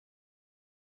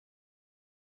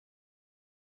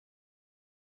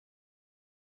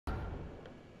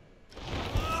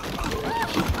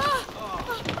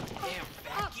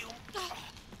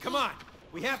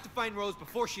We have to find Rose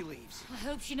before she leaves. I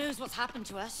hope she knows what's happened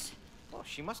to us. Well,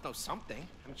 she must know something.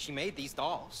 I mean, she made these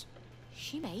dolls.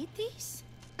 She made these?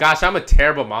 Gosh, I'm a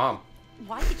terrible mom.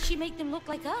 Why did she make them look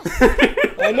like us?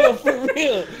 I know, for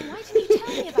real. Why didn't you tell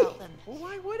me about them? Well,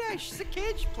 why would I? She's a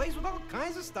kid. She plays with all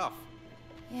kinds of stuff.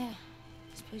 Yeah,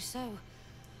 I suppose so.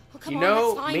 Well, come You on, know,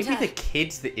 let's find maybe her. the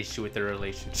kid's the issue with the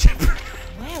relationship.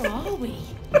 Where are we?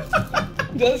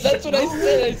 That's what I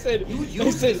said. You I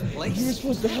said, this place. you were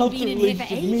supposed to help Been the in here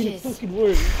for relationship. You made it ages. fucking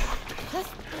worse. Plus,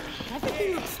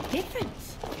 everything looks different.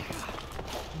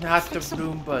 Not the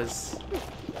Roombas.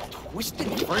 Twisted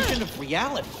version of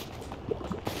reality.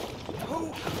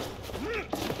 Oh.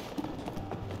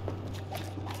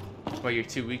 Well, you're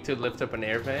too weak to lift up an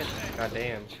air vent? God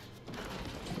damn.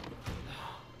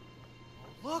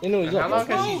 Look. You know, he's How long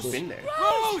has Rose! she been there?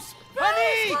 Rose!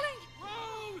 Honey! Honey!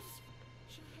 Rose!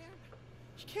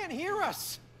 She can't hear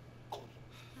us.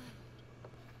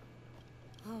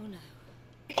 Oh no.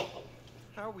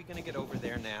 How are we gonna get over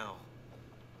there now?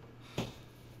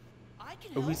 I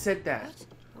can Who help. said that? What?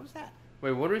 What was that?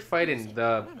 Wait, what are we fighting?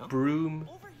 The don't know. broom?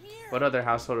 Over here. What other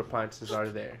household appliances are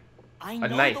there? I A know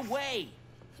knife. the way.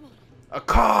 A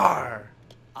car!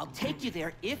 I'll take you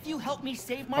there if you help me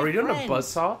save my Are we doing friends. a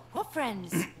buzzsaw? What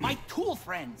friends? My tool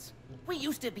friends. We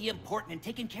used to be important and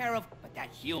taken care of, but that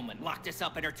human locked us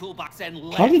up in her toolbox and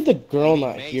left. How did the girl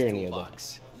not May's hear any of that?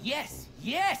 toolbox. Yes,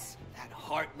 yes! That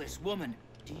heartless woman.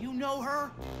 Do you know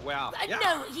her? Well, yeah.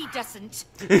 No, he doesn't.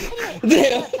 Damn.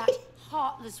 That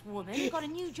heartless woman got a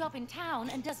new job in town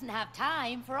and doesn't have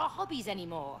time for our hobbies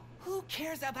anymore. Who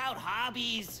cares about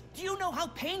hobbies? Do you know how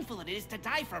painful it is to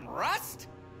die from rust?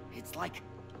 It's like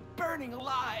burning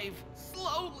alive,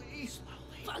 slowly.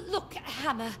 Look,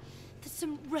 Hammer, there's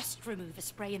some rust remover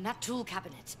spray in that tool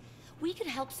cabinet. We can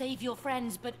help save your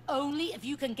friends, but only if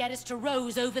you can get us to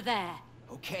Rose over there.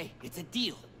 Okay, it's a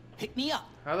deal. Pick me up.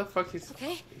 How the fuck is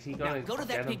Okay. he Now gonna go to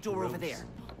get that big him door over Rose? there.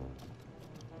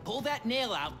 Pull that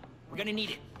nail out. We're gonna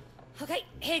need it. Okay,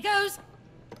 here goes.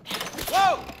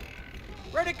 Whoa!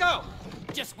 Where'd it go?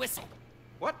 Just whistle.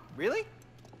 What? Really?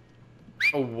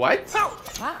 A what?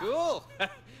 Wow. Cool.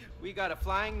 We got a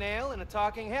flying nail and a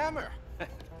talking hammer.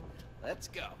 Let's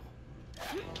go.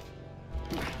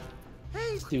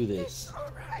 Hey, Let's do this.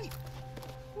 all right.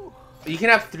 You can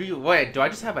have three. Wait, do I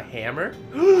just have a hammer?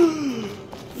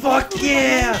 Fuck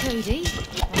yeah! Cody,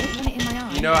 I don't want it in my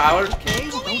eye. You know, I would. Okay,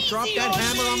 well, don't drop that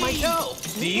hammer on my toe.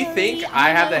 Do you think I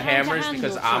have the hammers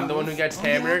because I'm the one who gets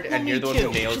hammered and you're the one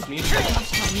who nails me?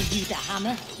 Last time you used a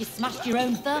hammer, you smashed your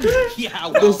own thumb. Yeah,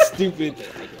 well. That's stupid.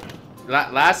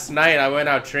 Last night I went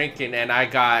out drinking and I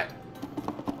got.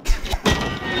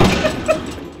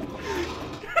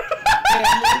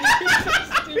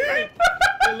 Stupid. Hey,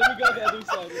 let me go to the other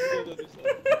side.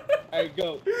 Alright,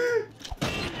 go.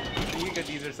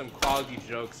 These are some quality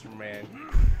jokes, man.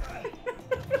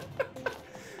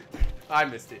 I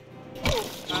missed it.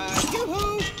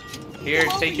 Yoo-hoo! Here,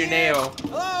 Come take over your here. nail.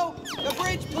 Hello? The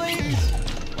bridge, please.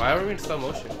 Why are we in slow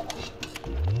motion?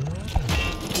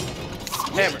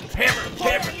 Hammer, hammer,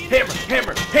 hammer, hammer,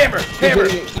 hammer, hammer, hammer.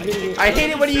 I hate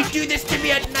it when you do this to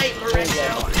me at night,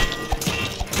 Lorenzo.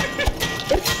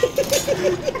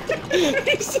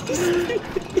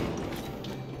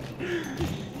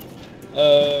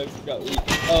 Forgot we.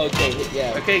 Oh, okay,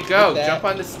 yeah. Okay, go. Hit that, Jump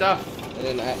on the stuff.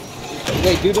 And then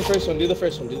wait, do the first one. Do the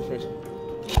first one. Do the first one.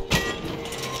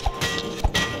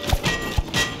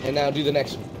 And now do the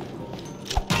next one.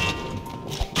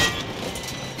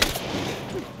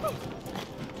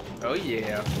 Oh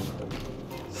yeah.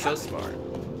 So smart.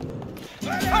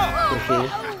 Okay.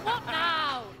 What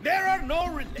now? There are no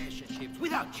relationships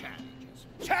without challenges.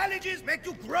 Challenges make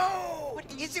you grow. What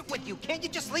is it with you? Can't you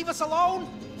just leave us alone?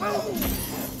 Well,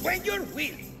 when you're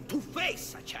willing to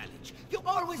face a challenge, you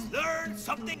always learn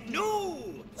something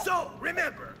new. So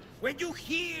remember, when you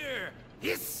hear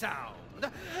this sound,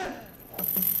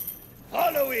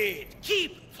 follow it.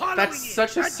 Keep following That's it.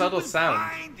 such a and you subtle will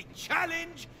sound. Find the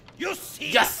challenge you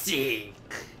seek. Just sick.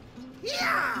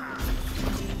 Yeah!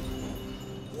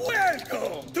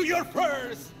 Welcome to your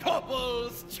first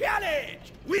couples challenge!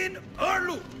 Win or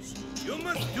lose, you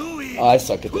must do it Oh, I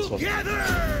suck at this one.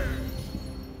 together!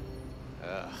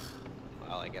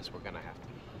 Well, I guess we're gonna have to.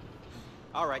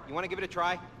 All right, you want to give it a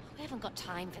try? We haven't got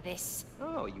time for this.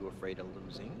 Oh, you afraid of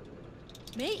losing?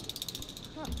 Me?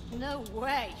 Huh, no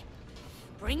way.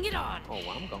 Bring it on. Oh,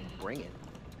 well, I'm gonna bring it.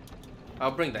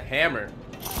 I'll bring the hammer.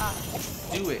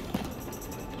 Do it.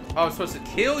 Oh, I'm supposed to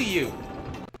kill you.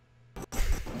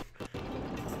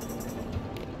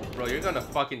 Bro, you're gonna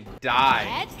fucking die.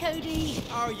 Head, Cody.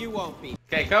 Oh, you won't be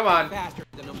Okay, come on. faster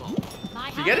than a mole. My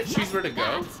You get to hammer's choose where to like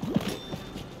go? that.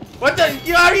 What the?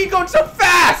 How are you going so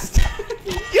fast?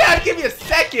 Yeah, give me a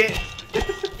second.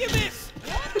 You miss.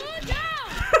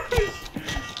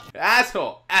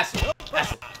 Asshole. Asshole.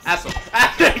 Asshole.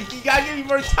 Asshole. You gotta give me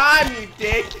more time, you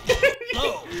dick.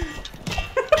 Low.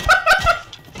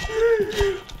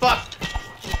 Fuck.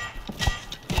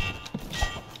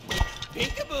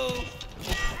 Peekaboo.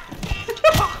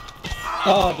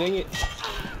 Oh, dang it.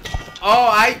 Oh,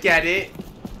 I get it.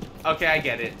 Okay, I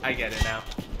get it. I get it now.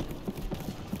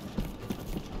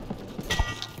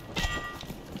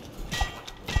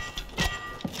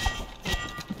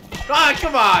 Ah,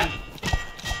 come on.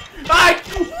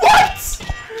 What?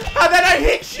 How did I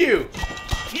hit you?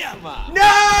 Come on.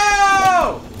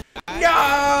 No!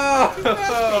 No!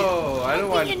 I don't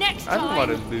want. you next I don't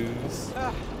want to time. lose.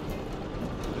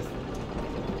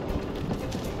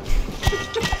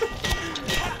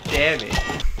 Damn it.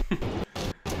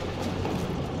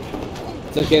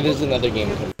 It's okay, there's another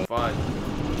game coming. Fun.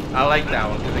 I like that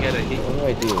one because I gotta hit. What do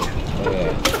I do?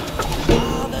 Okay.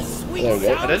 Oh, the sweet There we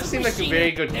go. It sound doesn't seem like a machine.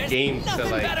 very good There's game to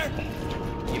nothing like, better.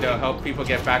 you know, help people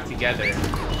get back together.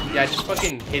 Yeah, just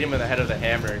fucking hit him in the head with a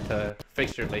hammer to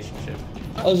fix your relationship.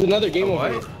 Oh, there's another game Oh,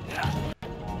 over what? here.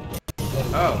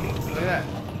 Oh, look at that.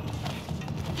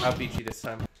 I'll beat you this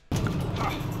time.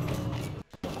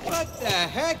 What the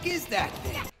heck is that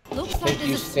thing? Looks I like think you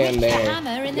there's a stand switch to there.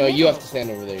 hammer in the No, you middle. have to stand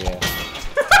over there, yeah.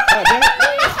 Oh, damn it.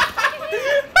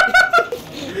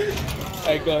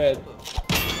 Alright, go ahead.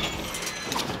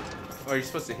 Oh, you're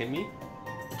supposed to hit me? Why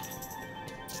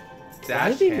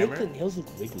Dash did they make hammer? the nails look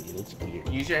wiggly? It looks weird.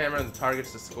 Use your hammer on the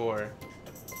targets to score.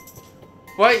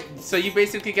 What? So you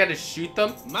basically gotta shoot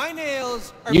them? My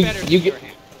nails are You- better you than get- your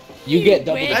hand. You get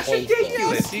double That's That's points. though.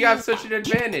 ridiculous. You have such an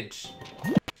advantage.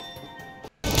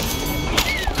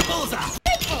 Bullseye.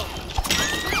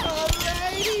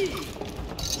 Alrighty.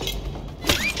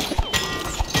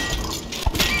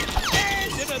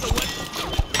 And another one.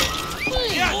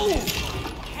 Yeah. Ooh.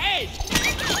 Head.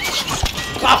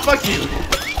 Ah, fuck you.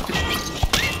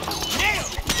 Nail.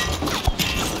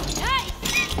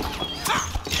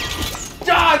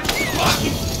 Dodge!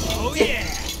 Fucking Oh yeah.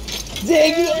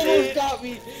 Dang, you almost got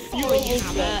me. You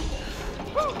almost got me.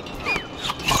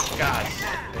 gosh, I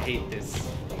hate this.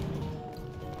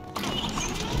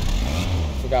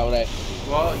 Forgot what I...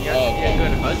 Well, you have to be a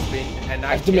good husband and not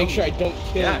I have to make kill sure I me. don't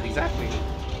kill Yeah, you. exactly.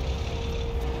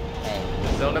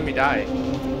 Alright. Don't let me die.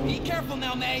 Be careful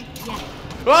now, May.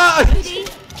 Ah! Cody,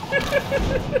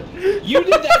 You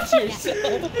did that to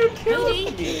yourself.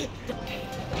 Cody,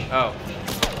 Oh.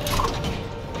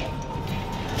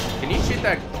 Can you shoot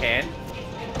that can?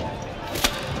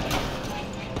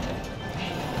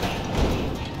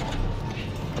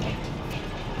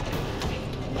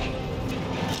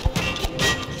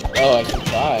 Oh, I can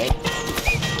try.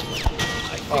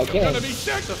 Oh, I can. What the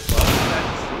fuck is that?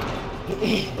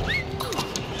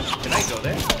 Can I go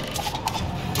there?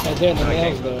 Right there, the No, I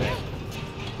nails can't go though. there.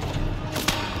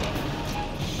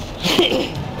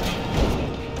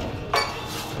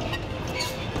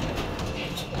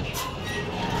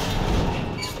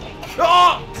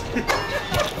 Oh!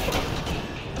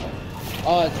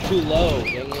 Oh, it's too low.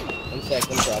 Dang it. One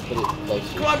second, so I'll put it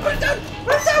closer. Come on, put it down!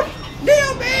 Put it down!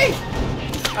 Nail me!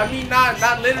 I mean,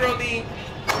 not literally,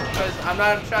 because I'm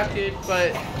not attracted,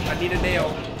 but I need a nail.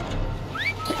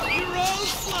 Hero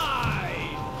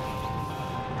slide.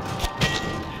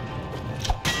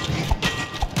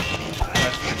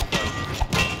 That's pretty fun.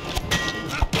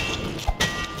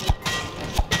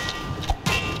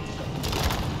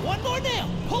 One more nail.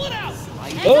 Pull it out.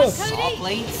 Oh. Saw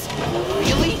blades.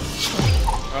 Really?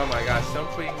 Oh my gosh, don't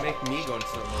make me go in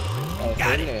slow motion. Oh, Got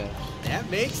third it. nail. That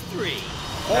makes 3.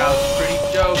 That was pretty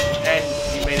dope, and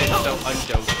you made it so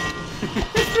undope.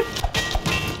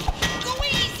 Go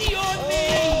easy on me.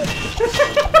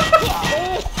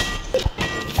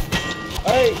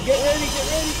 Alright, get ready, get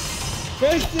ready.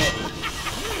 Press it.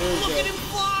 There we Look go. at him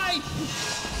fly.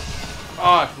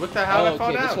 Oh, what the hell? Oh, I fall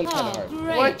okay, this down. one's kind of oh, hard.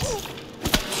 great. What?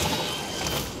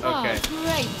 Okay. Oh,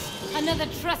 great. Another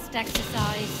trust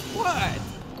exercise. What?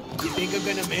 You think I'm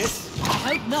gonna miss? I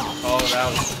hope not. Oh, that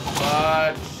was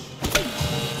fudge.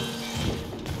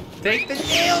 Take the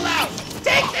nail out!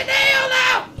 Take the nail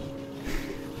out!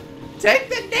 Take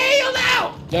the nail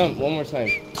out! Jump, one more time.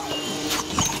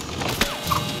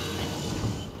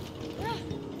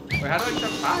 Wait, how do I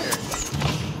jump higher?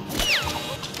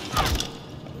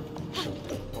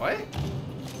 What?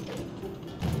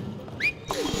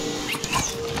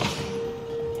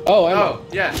 Oh, I know. Oh,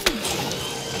 yeah.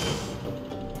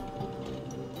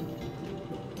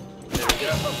 There we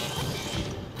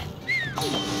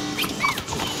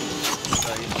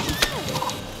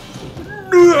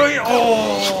go.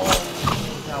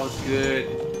 Oh, that was good.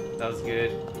 That was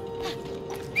good.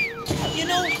 You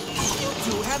know, you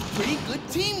two have pretty good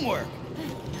teamwork.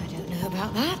 I don't know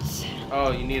about that.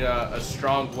 Oh, you need a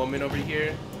strong woman over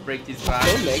here. Break these So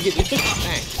glass. negative.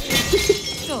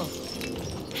 Thanks. Sure.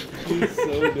 He's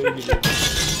so negative.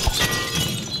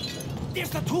 There's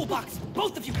the toolbox.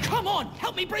 Both of you, come on,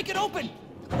 help me break it open.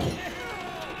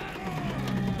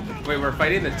 Wait, we're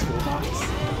fighting the toolbox?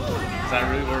 Is that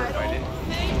really what we're fighting?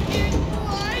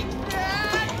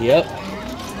 Yep.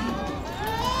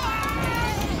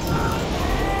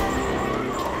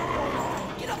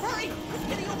 Get up, hurry! It's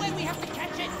getting away. We have to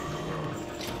catch it.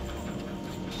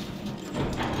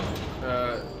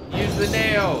 Use the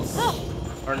nails.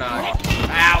 Oh, Or not.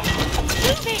 Ow!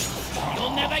 move it! You'll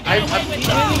never get I'm away with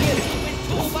hitting this. With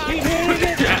toolbox.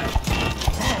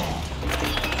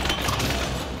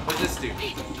 What's this do?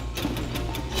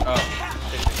 Oh.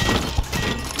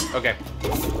 Okay.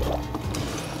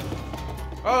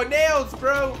 Oh, nails,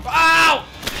 bro! Ow!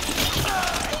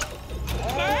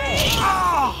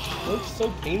 Looks so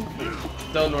painful.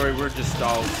 Don't worry, we're just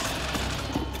dolls.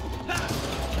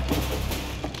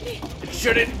 It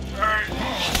shouldn't hurt.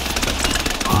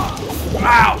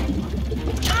 Ow!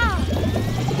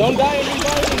 Don't die,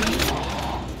 everybody!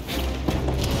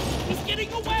 He's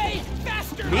getting away.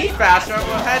 Faster. Me faster? I'm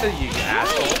ahead of you, you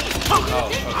asshole. Oh,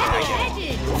 okay, I get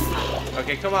Headed. it.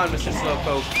 Okay, come on, Mr.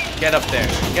 Slowpoke. Get up there.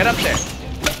 Get up there.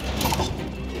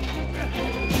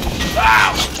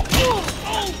 Ow!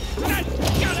 Oh, that's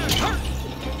gonna hurt.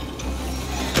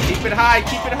 Keep it high,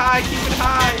 keep it high, keep it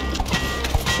high.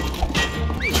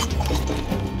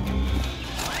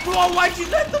 Whoa, why'd you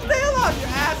let the nail out, you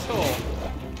asshole?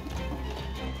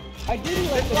 I didn't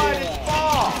let the Why nail did it out.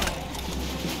 fall?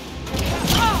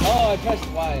 Oh, I pressed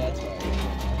Y, that's why.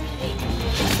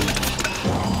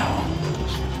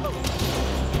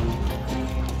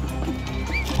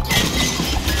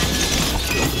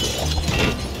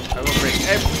 I will break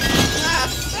every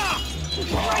glass.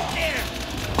 Right there.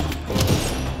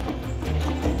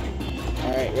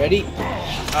 Alright, ready?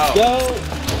 Oh, Go!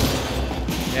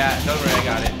 yeah, don't worry, I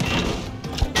got it.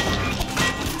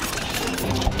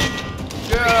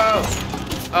 Go!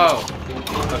 Oh,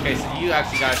 okay, so you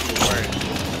actually got to do the work.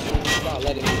 It's not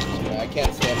letting me. I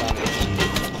can't stand on it.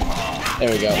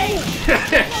 There we go.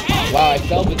 Wow, I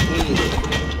fell between.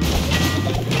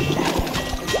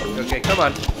 Okay, come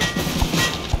on.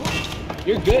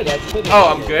 You're good. I put it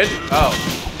Oh, in I'm there. good? Oh,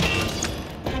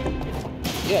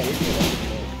 Yeah, you're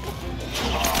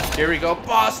good. here we go.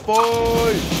 Boss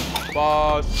boy!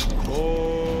 Boss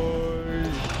boy!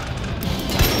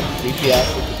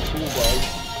 DPS with the toolbox.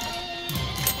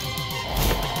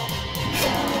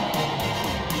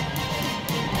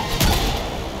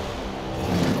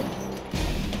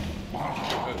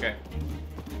 Okay.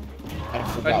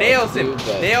 I forgot Nails what to him. do,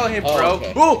 but- Nail him, Oh, bro.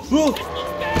 okay. Ooh, ooh.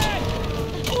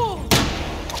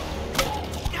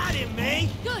 Got him, May.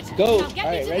 Good. Go. Now get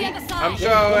All me right, to ready? the other side. I'm Yeah,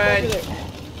 jump over going. there.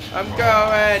 I'm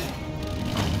going.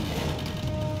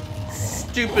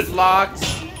 Stupid locks.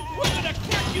 We're gonna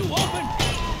crack you open.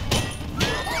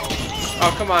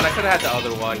 Oh, come on. I could have had the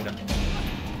other one.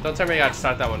 Don't tell me I got to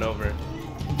start that one over.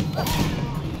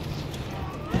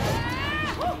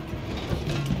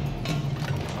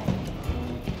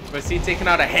 Was he taking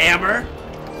out a hammer?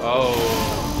 Oh,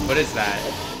 what is that?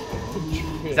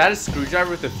 Is that a screwdriver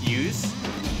with a fuse?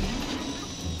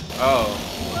 Oh.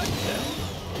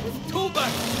 This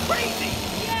toolbox is crazy.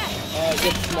 It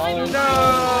gets smaller. and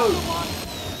No!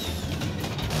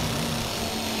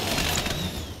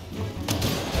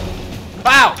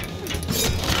 Wow!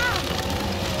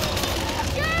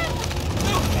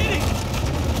 No kidding.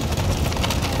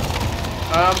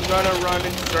 I'm gonna run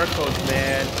in circles,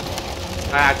 man.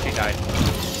 I actually died.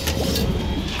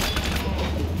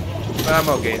 But I'm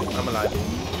okay. I'm alive.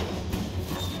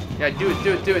 Yeah, do it,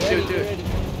 do it, do it, do it, do it.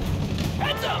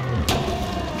 Heads up.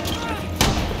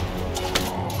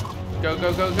 Go,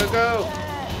 go, go, go, go!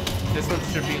 This one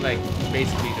should be like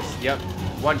basically just, yep,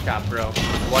 one tap, bro.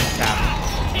 One tap.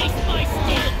 Taste my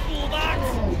steel toolbox.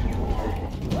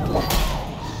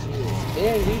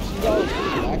 Damn, dude, she's all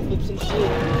backflips and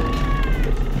shit.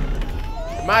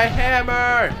 My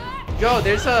hammer! Yo,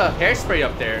 there's a hairspray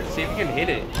up there. See if you can hit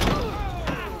it.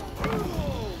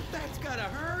 Oh, that's gotta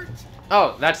hurt.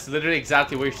 Oh, that's literally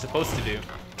exactly what you're supposed to do.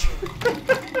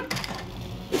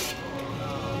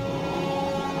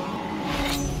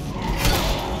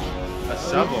 A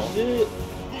shovel. Shit.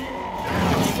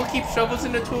 Do people keep shovels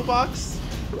in the toolbox?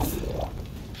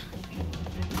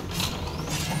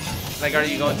 Like, are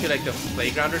you going to like the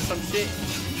playground or some shit?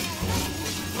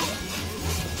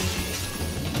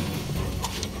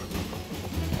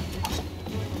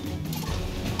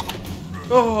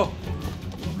 Oh!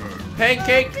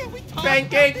 Pancake!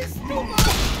 Pancake! We're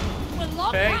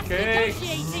long past Pancakes.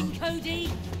 negotiating, Cody.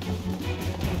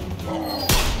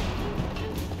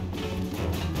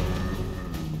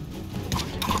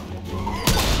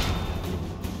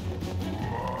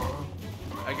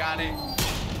 I got it.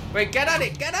 Wait, get on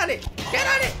it! Get on it! Get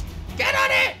on it! Get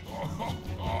on it!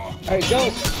 Alright, go.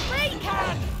 Spray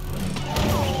can.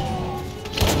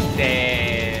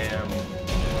 Damn.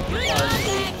 Good on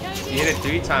there, Cody. You hit it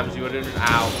 3 times, you would have.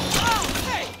 Ow.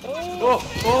 Oh,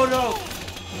 Oh no!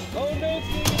 oh no, it's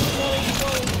me.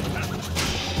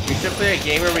 We should play a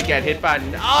game where we get hit by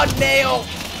nail!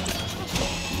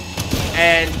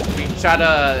 And we try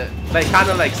to, like, kind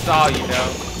of like Saw, you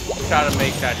know? Try to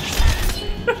make that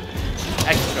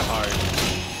extra hard.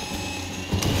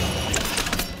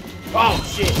 Oh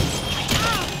shit!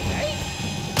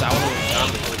 That one was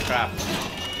dumb, holy crap.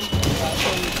 That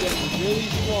thing is getting really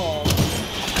strong.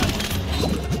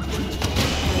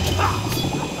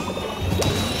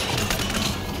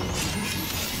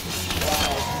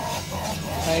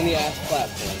 Wow. Tiny ass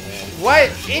platform, man. What?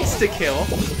 Insta kill?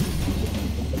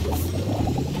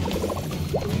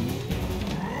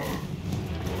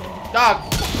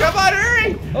 Dog, come on,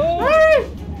 hurry! Oh. Hurry!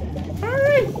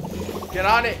 Hurry! Get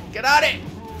on it! Get on it!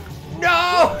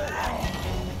 No!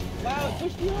 Wow, it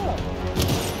pushed me up.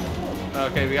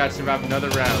 Okay, we gotta survive another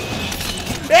round.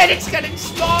 Man, it's getting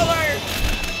smaller!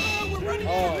 Oh,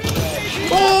 no.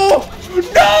 Oh!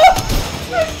 No!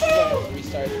 Yeah,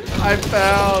 restart. I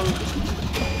fell.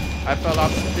 I fell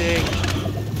off the thing.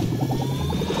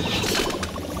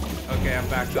 Okay, I'm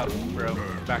back up, bro.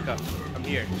 Back up. I'm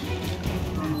here.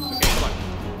 Okay, come on.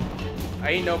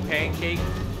 I ain't no pancake.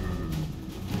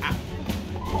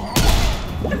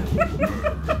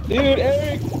 Dude,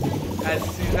 Eric! As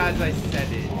soon as I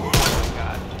said it. Oh my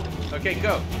god. Okay,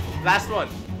 go. Last one.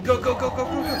 Go, go, go, go, go,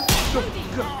 go. Cody,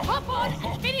 hop on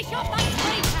and finish off that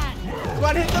spray can. Come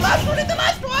on, hit the last one, hit the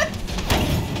last one!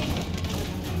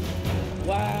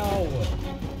 Wow!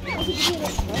 How did you do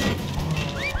that?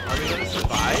 Are we gonna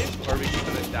survive? Or are we just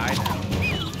gonna die now?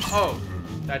 Oh,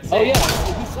 that's Oh it.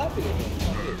 yeah, he's slapping it again.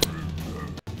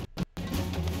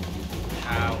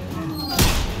 Ow.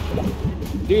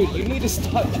 Dude, you need to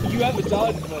stop. You have a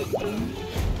dodge button.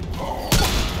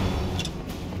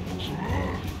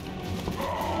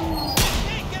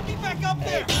 Hey, get me back up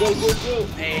there! Go, go, go!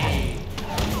 Hey.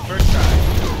 First try.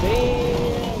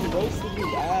 Damn, roasted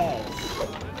his ass.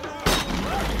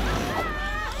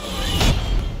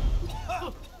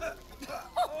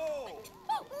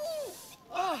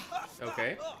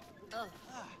 Okay.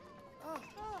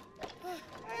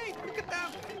 Hey, look at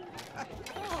that!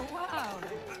 Oh, wow.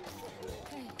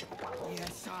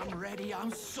 Yes, I'm ready.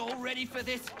 I'm so ready for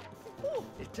this. Ooh,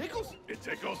 it tickles. It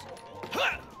tickles.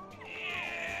 Ha!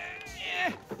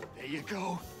 There you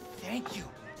go. Thank you.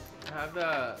 Have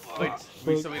the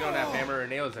wait, so we don't have hammer or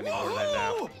nails anymore right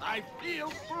now. Ooh, I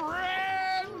feel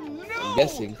brand new. I'm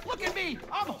guessing. Look at me.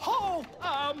 I'm whole.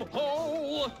 I'm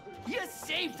whole. You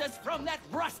saved us from that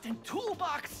rust and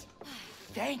toolbox.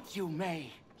 Thank you,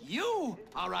 May. You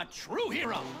are a true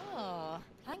hero. Oh,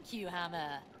 thank you,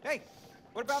 Hammer. Hey,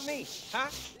 what about me? Huh?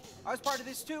 I was part of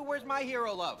this too. Where's my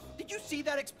hero love? Did you see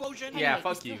that explosion? Yeah, Anyway, we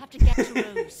fuck still you. have to get to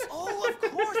Rose. Oh,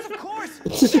 of course.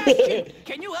 Sebastian,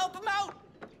 can you help them out?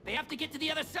 They have to get to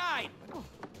the other side.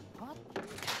 What?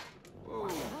 Whoa,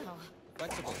 Oh,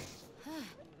 flexible.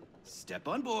 Step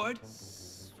on board.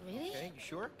 really? Okay, you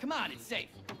sure? Come on, it's safe.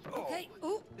 Okay.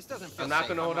 Ooh, This doesn't feel I'm not safe,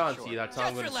 gonna hold on sure. to you. That's all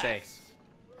I'm Just gonna say. relax.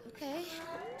 okay.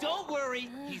 Don't worry,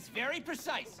 he's very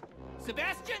precise.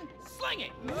 Sebastian, sling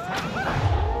it.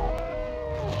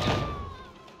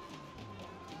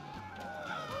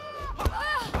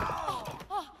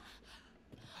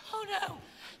 Oh no,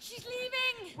 she's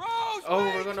leaving. Rose, Oh,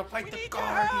 wait! we're gonna fight We the need your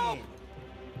help! garden.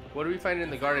 What are we fighting in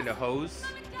the garden? A hose?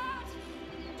 Mom and Dad,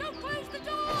 don't close the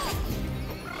door.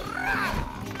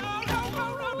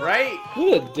 No! Right?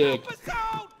 What a dick. Help us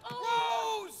out!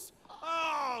 Rose!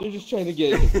 Oh! You're just trying to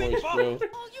get his voice, bro.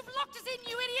 Oh, you've locked us in,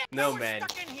 you idiot. No, We're man.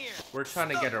 stuck in here. We're trying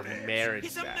to get our Stop it. marriage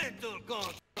He's a back. mental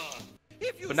construct.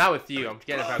 If you But not with you. I'm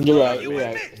getting it back. You're right, you you're will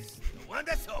right. miss the one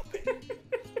that's open.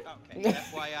 Okay,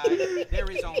 FYI, there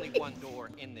is only one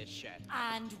door in this shed.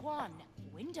 And one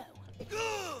window.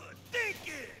 Good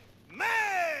thinking,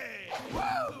 May!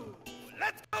 Woo!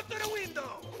 Let's go to the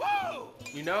window. Woo!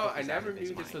 You know, I never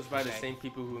knew this was by the same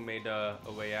people who made A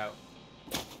Way Out.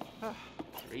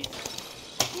 Crazy.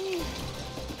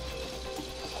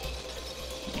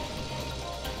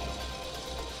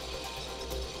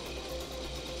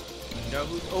 You know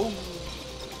who's? Oh,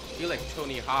 I feel like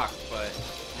Tony Hawk, but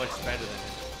much better than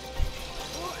him.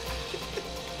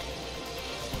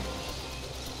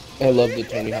 I love the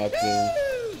Tony Hawk theme.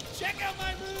 Check out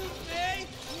my moves, May!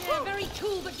 Yeah, very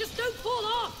cool, but just don't fall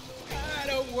off. Ah,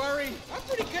 don't worry. I'm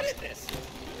pretty good at this.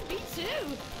 Me too.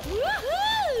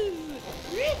 Woohoo!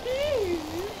 Woohoo!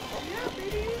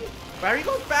 Why are you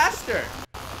going faster?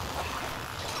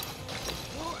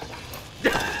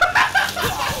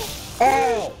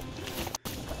 Ow!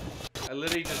 I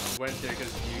literally just went there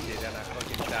because you did and I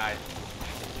fucking died.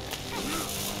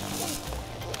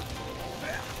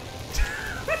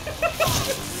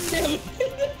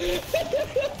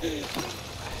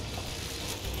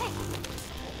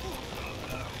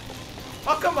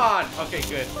 Oh, come on! Okay,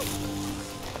 good.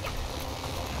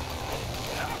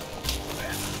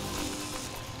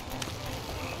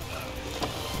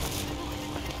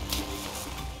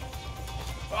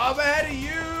 I'm ahead of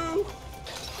you!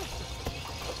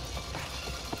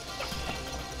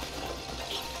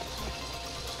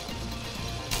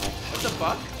 What the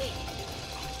fuck?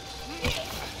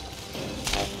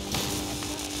 I'm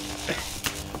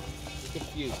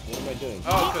confused. What am I doing?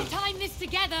 Oh, We 'cause can time this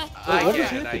together. I what get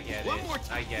is it, I happening? get One it. more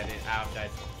time. I get it. Ow, guys.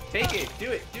 Take it.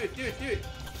 Do it. Do it. Do it. Do it.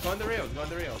 Go on the rails. Go on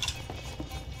the rails.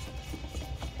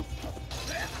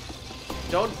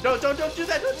 Don't do that. Don't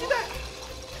do that.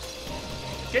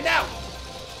 Get out.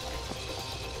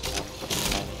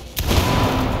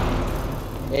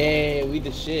 Hey, we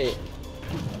the shit.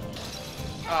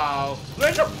 Oh.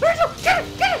 Get it. Get it. Get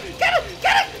it. Get it. Get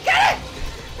it. Get it.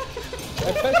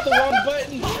 I pressed the wrong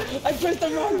button. I pressed the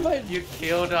wrong button. You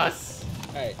killed us.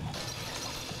 Alright.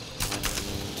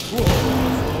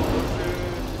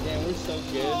 Damn, we're so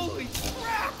good. Holy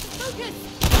crap! Focus.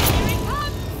 Here it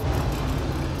comes.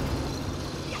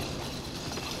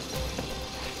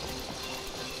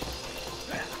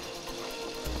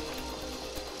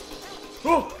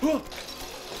 Oh, oh.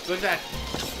 Look at that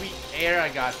sweet air I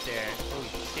got there. Holy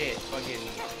shit. Fucking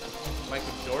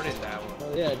Michael Jordan that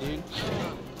one. Oh yeah, dude.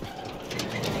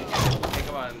 Hey,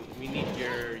 come on. We need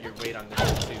your weight on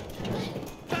this too.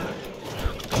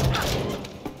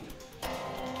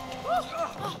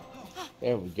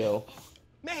 There we go.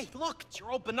 May, look, it's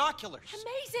your old binoculars.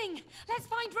 Amazing. Let's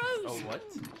find Rose. Oh, what?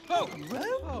 Oh,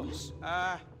 Rose.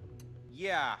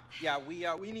 Yeah,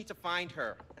 we need to find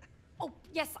her. Oh,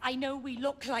 yes, I know we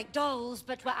look like dolls,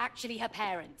 but we're actually her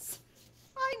parents.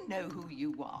 I know who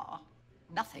you are.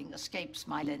 Nothing escapes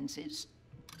my lenses.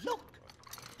 Look,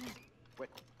 Wait,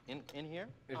 in here?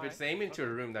 If All it's right. aiming into a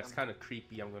room, that's kind of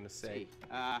creepy, I'm gonna say.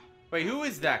 Uh, Wait, who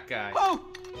is that guy? oh,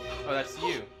 Oh, that's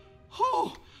you.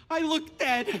 oh, I look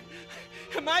dead.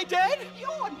 Am I dead?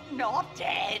 you're not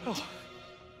dead.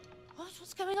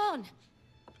 What's going on?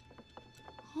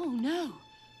 Oh, no.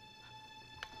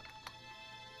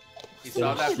 You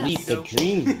saw that Sleep the mosquito?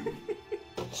 dream.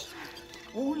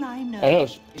 All I know, I know,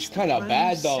 she's is kinda that bad,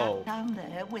 Rose though. Sat down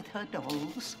there with her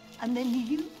dolls, and then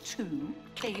you two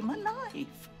came alive.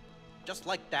 Just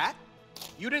like that?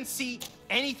 You didn't see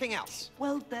anything else?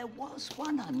 Well, there was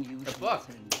one unusual The book.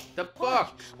 thing. The book.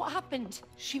 What happened?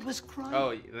 She was crying.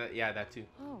 Oh, yeah, that too.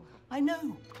 Oh. I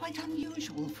know, quite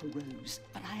unusual for Rose,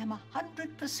 but I am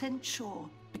 100% sure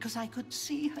because I could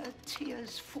see her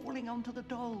tears falling onto the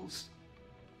dolls.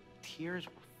 Tears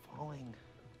were falling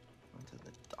onto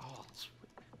the dolls.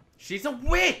 She's a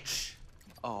witch!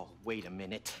 Oh, wait a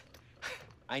minute.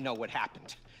 I know what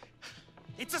happened.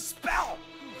 It's a spell!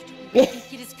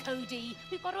 Ridiculous, Cody.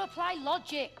 We've got to apply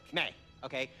logic. May,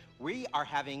 okay? We are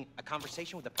having a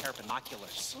conversation with a pair of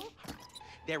binoculars.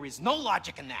 There is no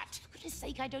logic in that. For goodness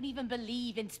sake, I don't even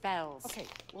believe in spells. Okay,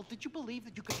 well, did you believe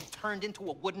that you could be turned into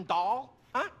a wooden doll?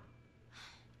 Huh?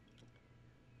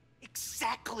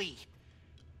 Exactly.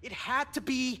 It had to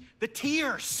be the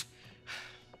tears.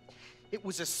 It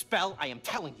was a spell, I am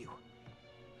telling you.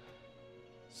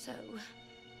 So,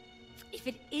 if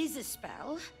it is a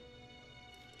spell,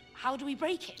 how do we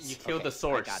break it? You killed Okay, the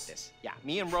source. I got this. Yeah,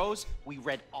 me and Rose, we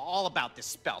read all about this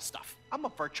spell stuff. I'm a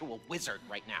virtual wizard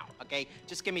right now, okay?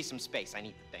 Just give me some space. I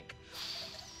need to think.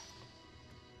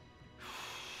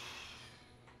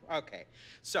 Okay,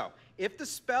 so if the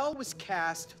spell was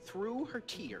cast through her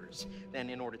tears, then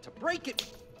in order to break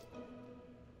it...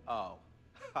 Oh.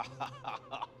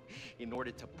 In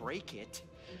order to break it,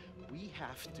 we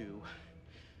have to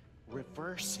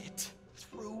reverse it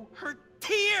through her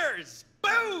tears!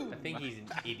 Boom! I think he's an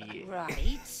idiot.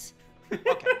 Right.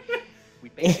 Okay, we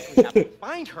basically have to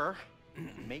find her and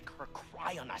make her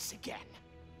cry on us again.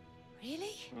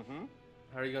 Really? Mm-hmm.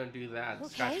 How are you gonna do that?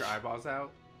 Scratch Okay. your eyeballs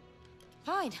out?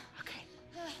 Fine.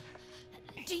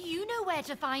 Okay. Do you know where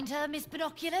to find her, Miss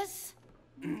Binoculars?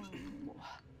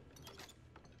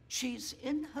 She's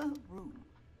in her room.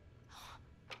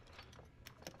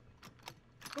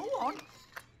 Go on.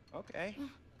 Okay.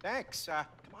 Thanks. Come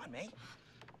on, May.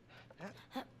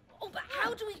 Oh, but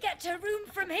how do we get to her room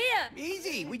from here?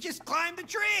 Easy. We just climb the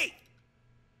tree.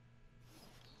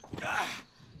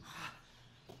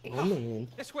 Oh man.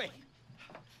 This way.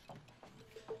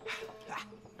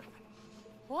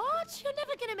 What? You're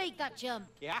never gonna make that jump.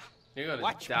 Yeah. You're gonna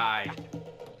Watch me. die.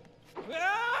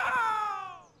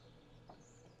 Oh!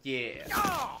 Yeah.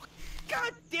 Oh,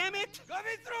 God damn it!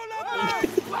 Coming through, lovers!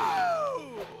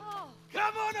 Whoa! Oh.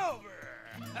 Come on over!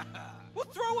 Well,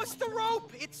 throw us the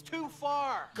rope. It's too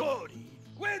far. Cody,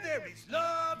 where there is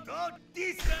love, no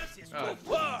distance is too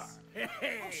far.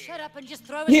 Oh, shut up and just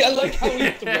throw it. Yeah, I like how he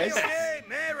Hey, threats. okay,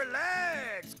 man,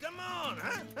 relax. Come on,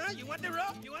 huh? Huh? You want the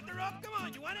rope? You want the rope? Come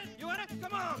on, you want it? You want it?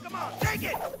 Come on, take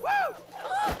it! Woo!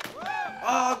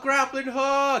 Oh, grappling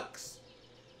hooks!